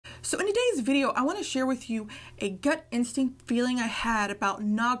So in today's video, I want to share with you a gut instinct feeling I had about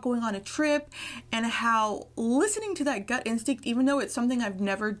not going on a trip, and how listening to that gut instinct, even though it's something I've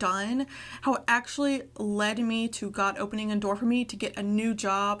never done, how it actually led me to God opening a door for me to get a new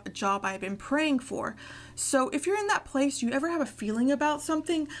job, a job I've been praying for. So if you're in that place, you ever have a feeling about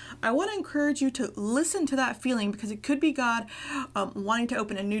something, I want to encourage you to listen to that feeling, because it could be God wanting to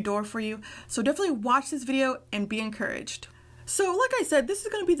open a new door for you. So definitely watch this video and be encouraged. So like I said, this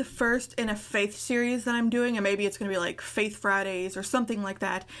is going to be the first in a faith series that I'm doing, and maybe it's going to be like Faith Fridays or something like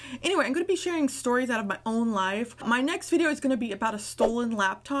that. Anyway, I'm going to be sharing stories out of my own life. My next video is going to be about a stolen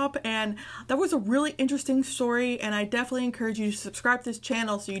laptop, and that was a really interesting story, and I definitely encourage you to subscribe to this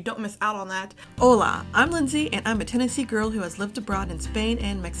channel so you don't miss out on that. Hola, I'm Lindsay, and I'm a Tennessee girl who has lived abroad in Spain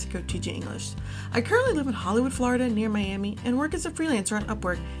and Mexico teaching English. I currently live in Hollywood, Florida, near Miami, and work as a freelancer on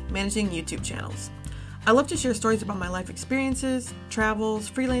Upwork, managing YouTube channels. I love to share stories about my life experiences, travels,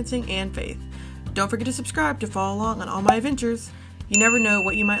 freelancing, and faith. Don't forget to subscribe to follow along on all my adventures. You never know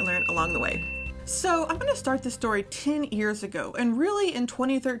what you might learn along the way. So I'm going to start this story 10 years ago, and really in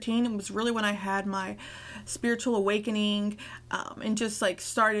 2013, it was really when I had my spiritual awakening and just like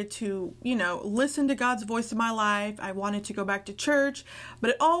started to, listen to God's voice in my life. I wanted to go back to church,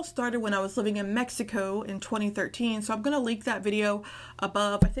 but it all started when I was living in Mexico in 2013. So I'm going to link that video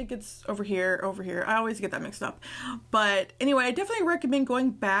above. I think it's over here. I always get that mixed up. But anyway, I definitely recommend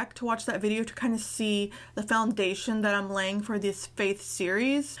going back to watch that video to kind of see the foundation that I'm laying for this faith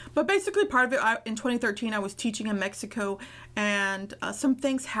series. But basically part of it, in 2013, I was teaching in Mexico, and some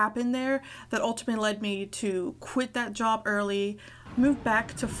things happened there that ultimately led me to quit that job early, move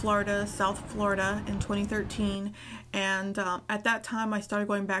back to Florida, South Florida in 2013, and at that time I started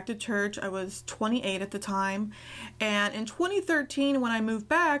going back to church. I was 28 at the time, and in 2013 when I moved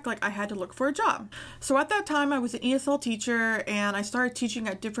back, I had to look for a job. So at that time I was an ESL teacher, and I started teaching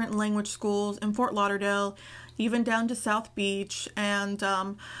at different language schools in Fort Lauderdale, even down to South Beach, and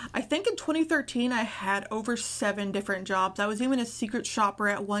I think in 2013 I had over 7 different jobs. I was even a secret shopper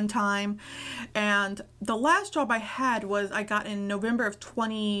at one time, and the last job I had was I got in November of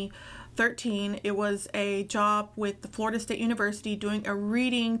 2013. It was a job with the Florida State University doing a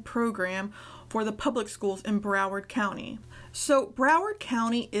reading program for the public schools in Broward County. So Broward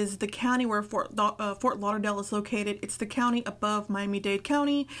County is the county where Fort Lauderdale is located. It's the county above Miami-Dade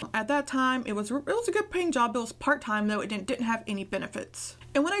County. At that time, it was a good paying job. It was part-time though. It didn't have any benefits.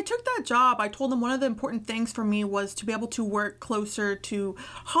 And when I took that job, I told them one of the important things for me was to be able to work closer to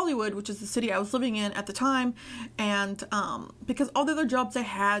Hollywood, which is the city I was living in at the time. And because all the other jobs I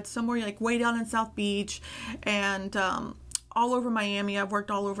had, somewhere like way down in South Beach and all over Miami. I've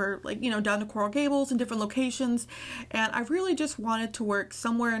worked all over, down to Coral Gables and different locations, and I really just wanted to work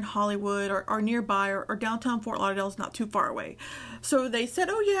somewhere in Hollywood or nearby, or downtown Fort Lauderdale is not too far away. So they said,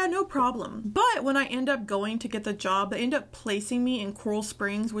 oh yeah, no problem. But when I end up going to get the job, they end up placing me in Coral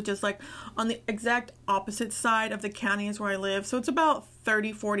Springs, which is on the exact opposite side of the county as where I live. So it's about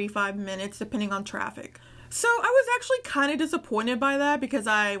 30-45 minutes depending on traffic. So I was actually kind of disappointed by that, because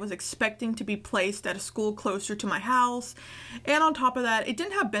I was expecting to be placed at a school closer to my house. And on top of that, it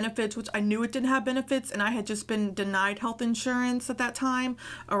didn't have benefits, which I knew it didn't have benefits, and I had just been denied health insurance at that time,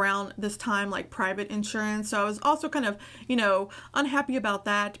 around this time, private insurance. So I was also kind of, unhappy about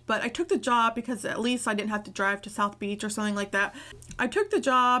that. But I took the job because at least I didn't have to drive to South Beach or something like that. I took the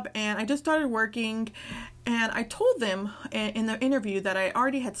job and I just started working, and I told them in the interview that I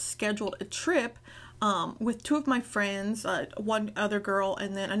already had scheduled a trip with 2 of my friends, one other girl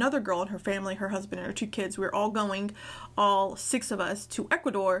and then another girl and her family, her husband and her 2 kids. We were all going, all 6 of us, to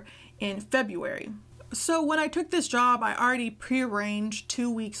Ecuador in February. So when I took this job, I already prearranged 2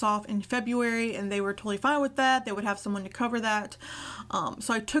 weeks off in February, and they were totally fine with that. They would have someone to cover that.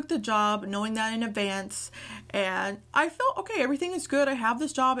 So I took the job knowing that in advance, and I felt, okay, everything is good. I have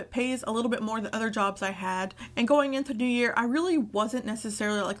this job. It pays a little bit more than other jobs I had. And going into New Year, I really wasn't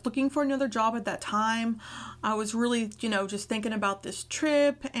necessarily looking for another job at that time. I was really, just thinking about this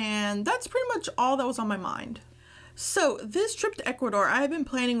trip, and that's pretty much all that was on my mind. So this trip to Ecuador, I had been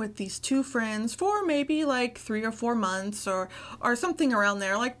planning with these 2 friends for maybe 3 or 4 months or something around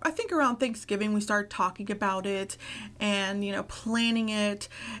there. I think around Thanksgiving we started talking about it and, planning it.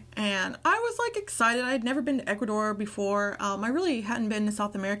 And I was excited. I had never been to Ecuador before. I really hadn't been to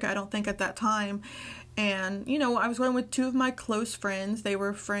South America, I don't think, at that time. And, I was going with 2 of my close friends. They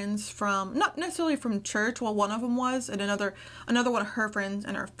were friends from, not necessarily from church, well, one of them was, and another one of her friends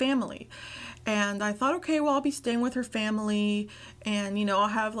and her family. And I thought, okay, well, I'll be staying with her family, and, I'll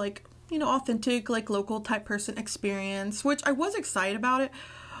have authentic, local type person experience, which I was excited about it.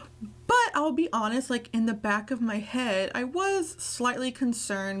 But I'll be honest, like in the back of my head, I was slightly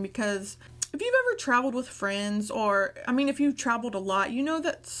concerned because if you've ever traveled with friends, or I mean, if you've traveled a lot, you know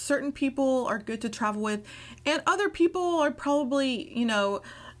that certain people are good to travel with and other people are probably, you know,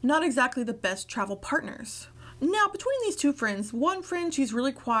 not exactly the best travel partners. Now, between these two friends, one friend, she's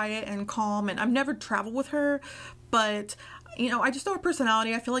really quiet and calm, and I've never traveled with her, but you know, I just know her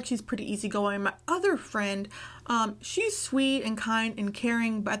personality. I feel like she's pretty easygoing. My other friend, she's sweet and kind and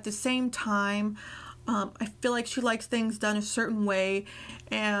caring, but at the same time, I feel like she likes things done a certain way.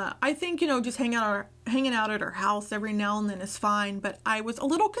 And I think, you know, just hanging out at her house every now and then is fine. But I was a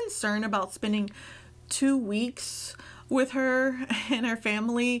little concerned about spending 2 weeks with her and her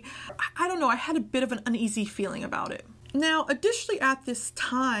family. I don't know. I had a bit of an uneasy feeling about it. Now, additionally, at this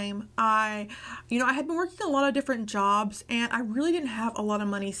time, I had been working a lot of different jobs and I really didn't have a lot of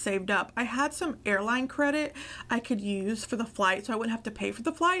money saved up. I had some airline credit I could use for the flight so I wouldn't have to pay for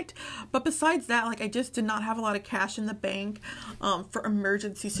the flight. But besides that, like I just did not have a lot of cash in the bank for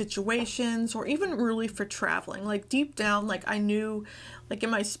emergency situations or even really for traveling. Like deep down, like I knew like in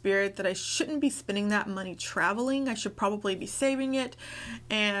my spirit that I shouldn't be spending that money traveling. I should probably be saving it.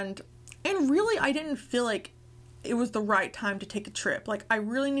 And really, I didn't feel like it was the right time to take a trip. Like I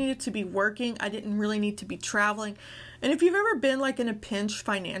really needed to be working. I didn't really need to be traveling. And if you've ever been like in a pinch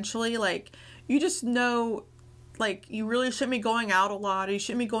financially, like you just know like you really shouldn't be going out a lot, or you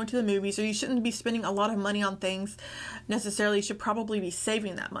shouldn't be going to the movies, or you shouldn't be spending a lot of money on things necessarily. You should probably be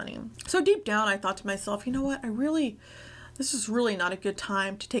saving that money. So deep down I thought to myself, you know what, this is really not a good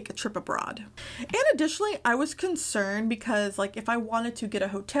time to take a trip abroad. And additionally, I was concerned because like if I wanted to get a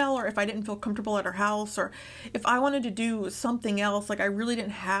hotel, or if I didn't feel comfortable at her house, or if I wanted to do something else, like I really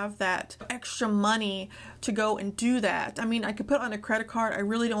didn't have that extra money to go and do that. I mean, I could put on a credit card. I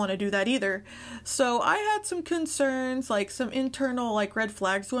really don't want to do that either. So I had some concerns, like some internal like red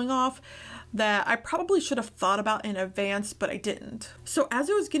flags going off that I probably should have thought about in advance, but I didn't. So as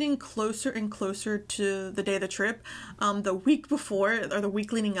it was getting closer and closer to the day of the trip, the week before, or the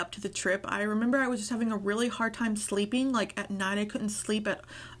week leading up to the trip, I remember I was just having a really hard time sleeping. Like at night I couldn't sleep at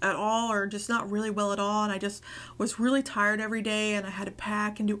all, or just not really well at all, and I just was really tired every day, and I had to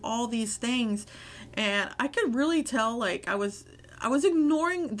pack and do all these things, and I could really tell like I was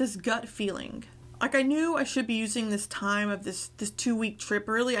ignoring this gut feeling. Like I knew I should be using this time of this 2-week trip.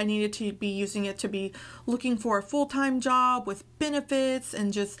 Really, I needed to be using it to be looking for a full-time job with benefits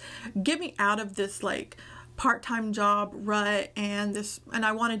and just get me out of this like part-time job rut, and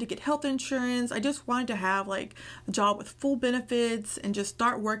I wanted to get health insurance. I just wanted to have like a job with full benefits and just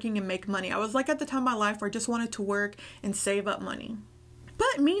start working and make money. I was like at the time of my life where I just wanted to work and save up money.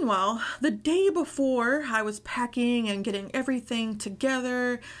 But meanwhile, the day before, I was packing and getting everything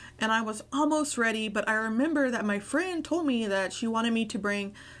together, and I was almost ready, but I remember that my friend told me that she wanted me to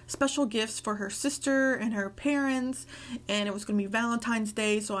bring special gifts for her sister and her parents, and it was going to be Valentine's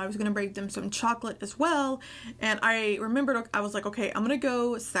Day, so I was going to bring them some chocolate as well. And I remembered, I was like, okay, I'm going to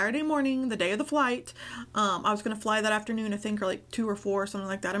go Saturday morning, the day of the flight. I was going to fly that afternoon, I think, or like 2 or 4 or something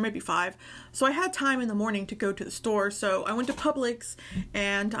like that, or maybe 5. So I had time in the morning to go to the store, so I went to Publix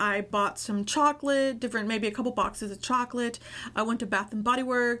and I bought some chocolate, maybe a couple boxes of chocolate. I went to Bath and Body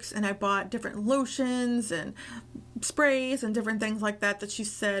Works and I bought different lotions and sprays and different things like that she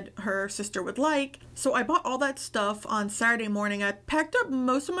said her sister would like. So I bought all that stuff on Saturday morning. I packed up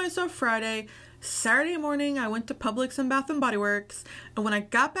most of my stuff Friday. Saturday morning, I went to Publix and Bath and Body Works, and when I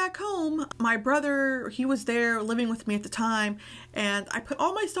got back home, my brother, he was there living with me at the time, and I put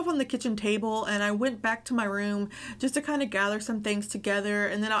all my stuff on the kitchen table, and I went back to my room just to kind of gather some things together,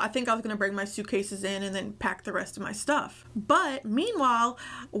 and then I think I was going to bring my suitcases in and then pack the rest of my stuff. But meanwhile,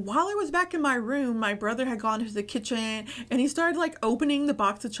 while I was back in my room, my brother had gone to the kitchen, and he started like opening the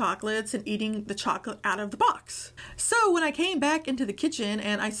box of chocolates and eating the chocolate out of the box. So when I came back into the kitchen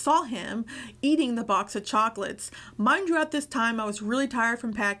and I saw him eating the box of chocolates, mind you, at this time I was really tired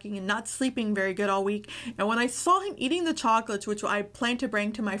from packing and not sleeping very good all week, and when I saw him eating the chocolates, which I planned to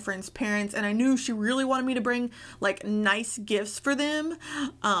bring to my friend's parents, and I knew she really wanted me to bring like nice gifts for them,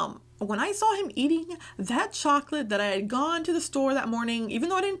 when I saw him eating that chocolate that I had gone to the store that morning, even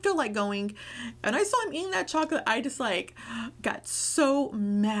though I didn't feel like going, and I saw him eating that chocolate, I just like got so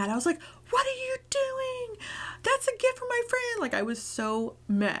mad. I was like, what are you doing? That's a gift from my friend. Like I was so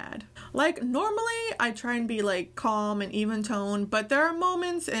mad. Like normally I try and be like calm and even tone, but there are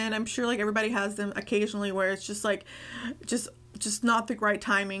moments, and I'm sure like everybody has them occasionally, where it's just like just not the right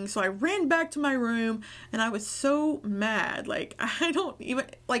timing. So I ran back to my room and I was so mad. Like I don't even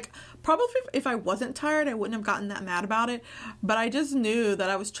like, probably if I wasn't tired I wouldn't have gotten that mad about it, but I just knew that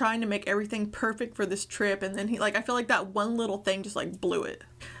I was trying to make everything perfect for this trip, and then I feel like that one little thing just like blew it.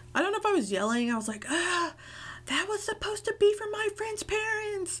 I don't know if I was yelling. I was like, that was supposed to be for my friend's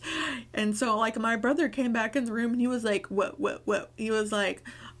parents. And so like my brother came back in the room and he was like, what? He was like,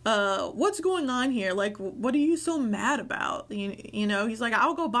 what's going on here? Like, what are you so mad about? You know, he's like,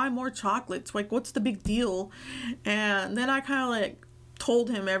 I'll go buy more chocolates. Like, what's the big deal? And then I kind of like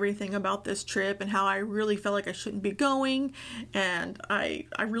told him everything about this trip and how I really felt like I shouldn't be going, and I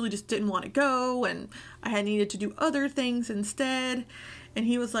really just didn't want to go, and I had needed to do other things instead. And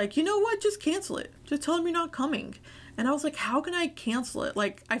he was like, you know what, just cancel it. Just tell him you're not coming. And I was like, how can I cancel it?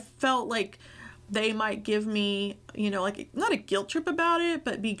 Like, I felt like they might give me, you know, like, not a guilt trip about it,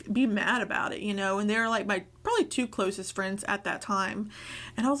 but be mad about it, you know. And they're like my probably 2 closest friends at that time.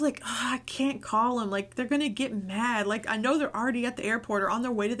 And I was like, I can't call them. Like, they're gonna get mad. Like, I know they're already at the airport or on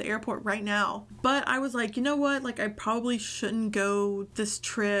their way to the airport right now. But I was like, you know what? Like, I probably shouldn't go this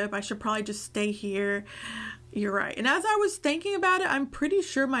trip. I should probably just stay here. You're right. And as I was thinking about it, I'm pretty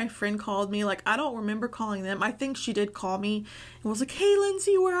sure my friend called me. Like, I don't remember calling them. I think she did call me and was like, hey,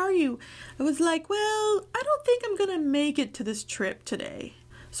 Lindsey, where are you? I was like, well, I don't think I'm gonna make it to this trip today.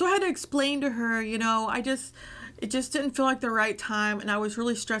 So I had to explain to her, you know, it just didn't feel like the right time, and I was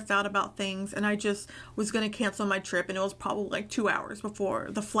really stressed out about things, and I just was going to cancel my trip, and it was probably like 2 hours before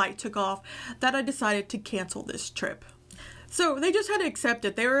the flight took off that I decided to cancel this trip. So they just had to accept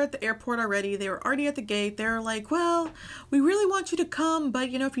it. They were at the airport already. They were already at the gate. They were like, well, we really want you to come, but,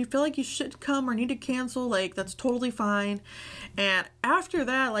 you know, if you feel like you should come or need to cancel, like, that's totally fine. And after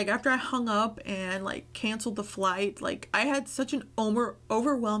that, like, after I hung up and, like, canceled the flight, like, I had such an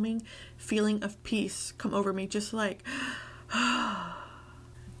overwhelming feeling of peace come over me, just like, and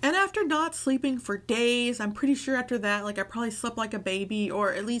after not sleeping for days, I'm pretty sure after that, like, I probably slept like a baby,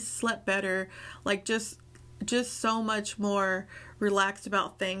 or at least slept better, like, just so much more relaxed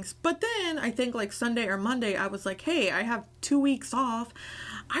about things. But then I think like Sunday or Monday, I was like, hey, I have 2 weeks off.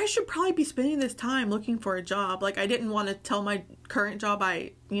 I should probably be spending this time looking for a job. Like, I didn't want to tell my current job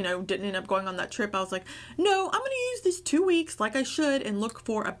I, you know, didn't end up going on that trip. I was like, no, I'm going to use these 2 weeks like I should and look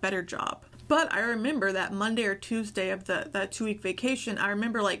for a better job. But I remember that Monday or Tuesday of that 2-week vacation, I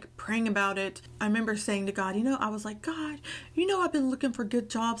remember like praying about it. I remember saying to God, you know, I was like, God, you know, I've been looking for good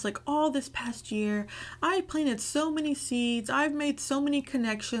jobs like all this past year. I planted so many seeds. I've made so many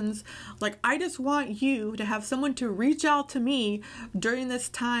connections. Like, I just want you to have someone to reach out to me during this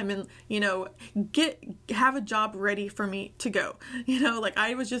time and, you know, have a job ready for me to go. You know, like,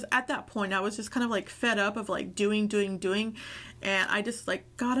 I was just at that point, I was just kind of like fed up of like doing. And I just like,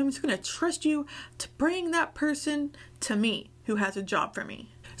 God, I'm just going to trust you to bring that person to me who has a job for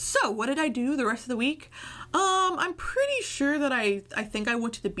me. So what did I do the rest of the week? I'm pretty sure that I think I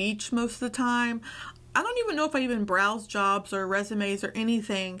went to the beach most of the time. I don't even know if I even browsed jobs or resumes or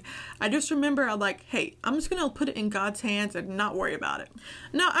anything. I just remember I'm like, hey, I'm just going to put it in God's hands and not worry about it.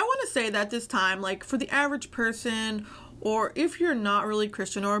 Now, I want to say that this time, like, for the average person, or if you're not really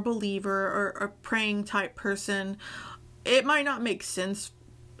Christian or a believer or a praying type person, it might not make sense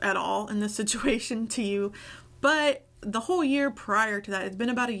at all in this situation to you, but the whole year prior to that, it's been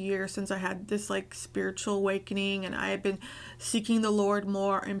about a year since I had this like spiritual awakening, and I had been seeking the Lord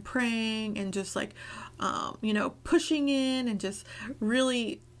more and praying and just like, you know, pushing in and just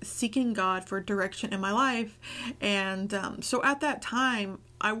really seeking God for direction in my life. And so at that time,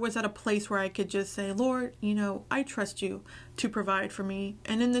 I was at a place where I could just say, Lord, you know, I trust you to provide for me.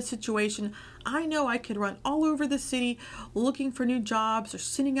 And in this situation, I know I could run all over the city looking for new jobs or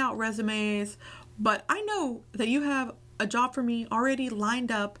sending out resumes, but I know that you have a job for me already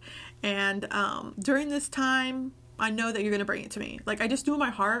lined up. And during this time, I know that you're going to bring it to me. Like, I just knew in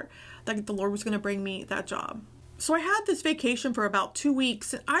my heart that the Lord was going to bring me that job. So I had this vacation for about 2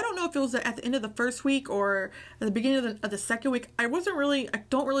 weeks. I don't know if it was at the end of the first week or at the beginning of the second week. I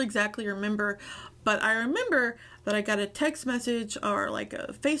don't really exactly remember, but I remember that I got a text message or like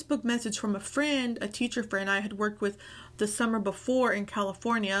a Facebook message from a friend, a teacher friend I had worked with the summer before in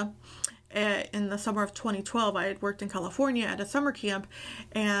California. In the summer of 2012, I had worked in California at a summer camp,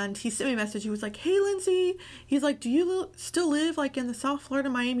 and he sent me a message. He was like, hey, Lindsey, he's like, do you still live like in the South Florida,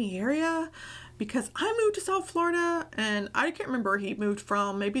 Miami area? Because I moved to South Florida, and I can't remember where he moved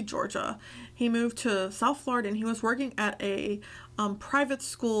from, maybe Georgia. He moved to South Florida, and he was working at a private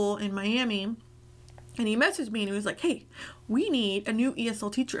school in Miami. And he messaged me and he was like, hey, we need a new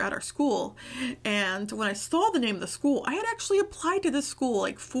ESL teacher at our school. And when I saw the name of the school, I had actually applied to this school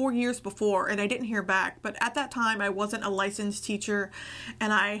like 4 years before, and I didn't hear back. But at that time, I wasn't a licensed teacher,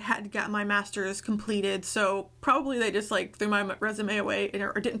 and I had got my master's completed. So probably they just like threw my resume away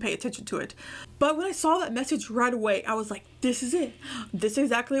or didn't pay attention to it. But when I saw that message right away, I was like, this is it. This is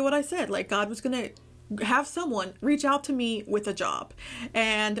exactly what I said. Like, God was going to have someone reach out to me with a job.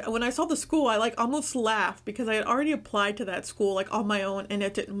 And when I saw the school, I like almost laughed because I had already applied to that school like on my own and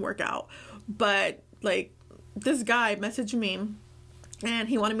it didn't work out. But like this guy messaged me and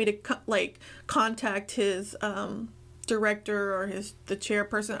he wanted me to contact his director or the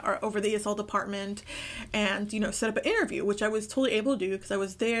chairperson or over the ESL department and, you know, set up an interview, which I was totally able to do because I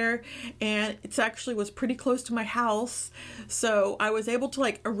was there and it's actually was pretty close to my house. So I was able to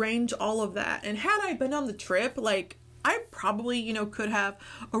like arrange all of that. And had I been on the trip, like I probably, you know, could have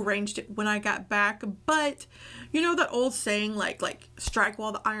arranged it when I got back. But you know that old saying, like strike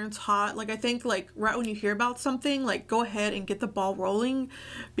while the iron's hot. Like I think like right when you hear about something, like go ahead and get the ball rolling.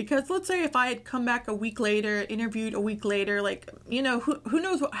 Because let's say if I had come back a week later, interviewed a week later, like, you know, who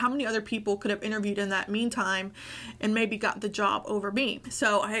knows how many other people could have interviewed in that meantime and maybe got the job over me.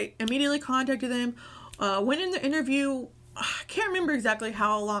 So I immediately contacted them, went in the interview. I can't remember exactly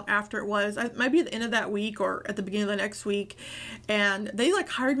how long after it was. It might be at the end of that week or at the beginning of the next week. And they like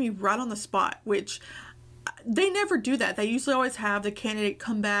hired me right on the spot, which they never do that. They usually always have the candidate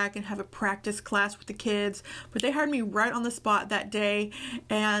come back and have a practice class with the kids, but they hired me right on the spot that day.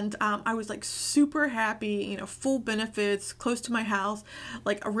 And I was like super happy, you know, full benefits, close to my house,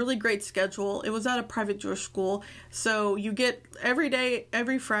 like a really great schedule. It was at a private Jewish school. So you get every day,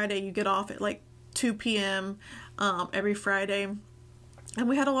 every Friday, you get off at like 2 p.m. Every Friday. And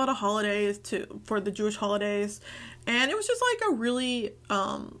we had a lot of holidays for the Jewish holidays. And it was just like a really,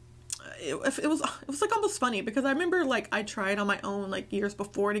 it was like almost funny because I remember like I tried on my own like years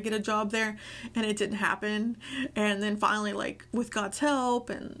before to get a job there and it didn't happen. And then finally, like with God's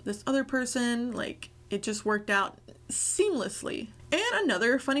help and this other person, like it just worked out seamlessly. And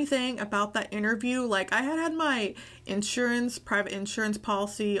another funny thing about that interview, like I had my private insurance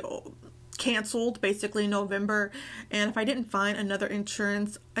policy canceled basically in November, and if I didn't find another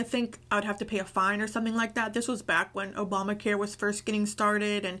insurance, I think I would have to pay a fine or something like that. This was back when Obamacare was first getting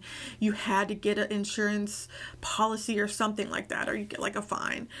started and you had to get an insurance policy or something like that, or you get like a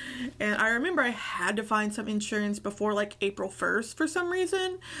fine. And I remember I had to find some insurance before like April 1st for some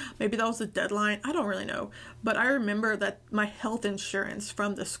reason. Maybe that was the deadline, I don't really know. But I remember that my health insurance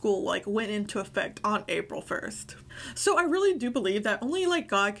from the school like went into effect on April 1st. So I really do believe that only like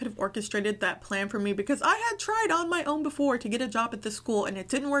God could have orchestrated that plan for me, because I had tried on my own before to get a job at the school and it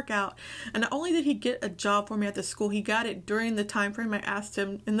didn't work out. And not only did he get a job for me at the school, he got it during the time frame I asked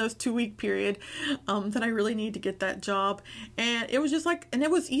him in those 2-week period that I really need to get that job. And it was just like, and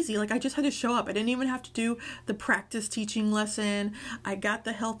it was easy. Like I just had to show up. I didn't even have to do the practice teaching lesson. I got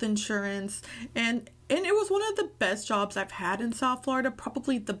the health insurance, and it was one of the best jobs I've had in South Florida,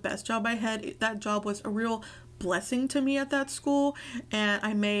 probably the best job I had. That job was a real blessing to me at that school, and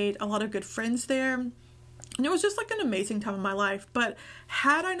I made a lot of good friends there, and it was just like an amazing time of my life. But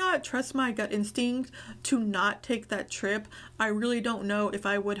had I not trust my gut instinct to not take that trip, I really don't know if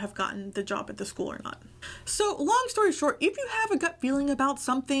I would have gotten the job at the school or not. So long story short, if you have a gut feeling about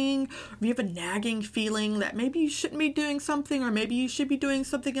something, or you have a nagging feeling that maybe you shouldn't be doing something, or maybe you should be doing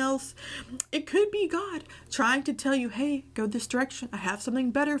something else, it could be God trying to tell you, hey, go this direction. I have something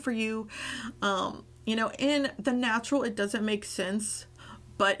better for you. You know, in the natural, it doesn't make sense,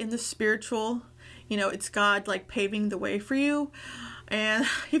 but in the spiritual, you know, it's God like paving the way for you. And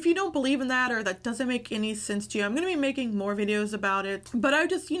if you don't believe in that, or that doesn't make any sense to you, I'm going to be making more videos about it. But I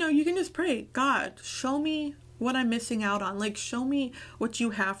just, you know, you can just pray, God, show me what I'm missing out on. Like, show me what you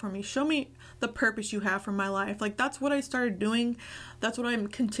have for me. Show me the purpose you have for my life. Like, that's what I started doing. That's what I'm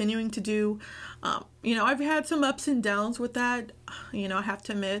continuing to do. You know, I've had some ups and downs with that, you know, I have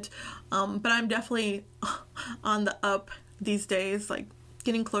to admit. But I'm definitely on the up these days, like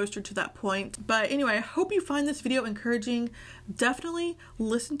getting closer to that point. But anyway, I hope you find this video encouraging. Definitely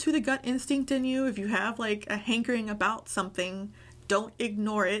listen to the gut instinct in you. If you have like a hankering about something, don't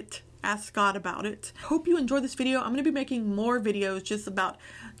ignore it. Ask God about it. Hope you enjoyed this video. I'm going to be making more videos just about,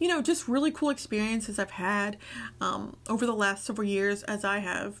 you know, just really cool experiences I've had over the last several years as I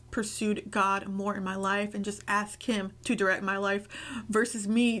have pursued God more in my life and just ask Him to direct my life versus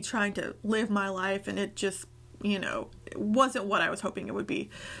me trying to live my life, and it just, you know, it wasn't what I was hoping it would be.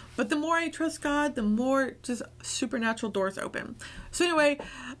 But the more I trust God, the more just supernatural doors open. So anyway,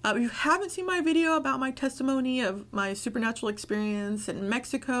 if you haven't seen my video about my testimony of my supernatural experience in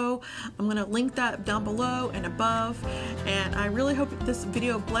Mexico, I'm going to link that down below and above. And I really hope this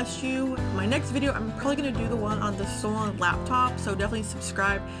video blessed you. My next video, I'm probably going to do the one on the stolen laptop. So definitely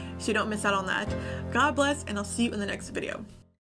subscribe so you don't miss out on that. God bless, and I'll see you in the next video.